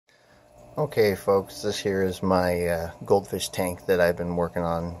Okay folks, this here is my goldfish tank that I've been working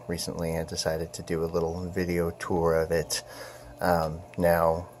on recently. I decided to do a little video tour of it.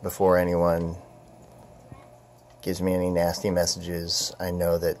 Now, before anyone gives me any nasty messages, I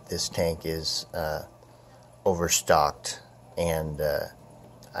know that this tank is overstocked, and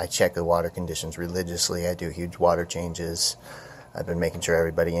I check the water conditions religiously. I do huge water changes. I've been making sure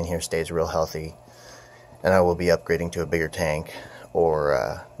everybody in here stays real healthy, and I will be upgrading to a bigger tank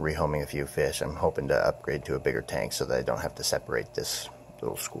or rehoming a few fish. I'm hoping to upgrade to a bigger tank so that I don't have to separate this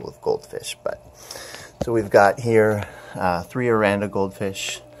little school of goldfish. So we've got here 3 Aranda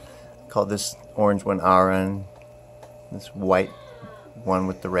goldfish. Call this orange one Aran. This white one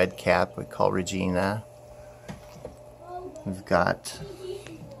with the red cap we call Regina. We've got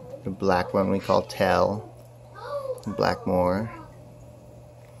the black one we call Tell, Blackmore.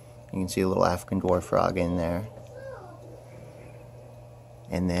 You can see a little African dwarf frog in there.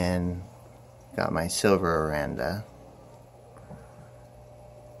 And then got my silver Aranda,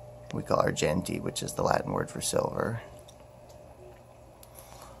 we call Argenti, which is the Latin word for silver.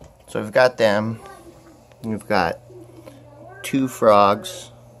 So we've got them. We've got 2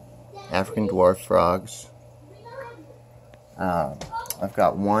 frogs, African dwarf frogs. I've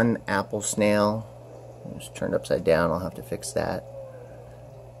got 1 apple snail. It's turned upside down, I'll have to fix that.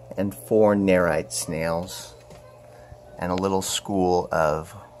 And 4 nerite snails. And a little school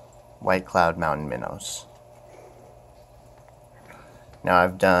of white cloud mountain minnows. Now,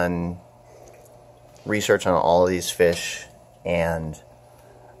 I've done research on all of these fish, and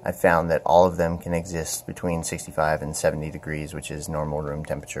I found that all of them can exist between 65 and 70 degrees, which is normal room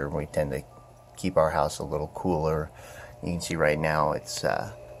temperature. We tend to keep our house a little cooler. You can see right now it's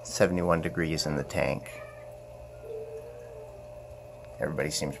 71 degrees in the tank. Everybody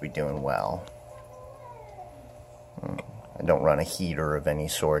seems to be doing well. I don't run a heater of any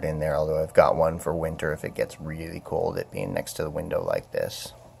sort in there, although I've got one for winter if it gets really cold, it being next to the window like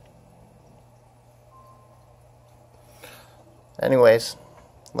this. Anyways,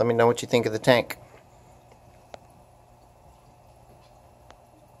 let me know what you think of the tank.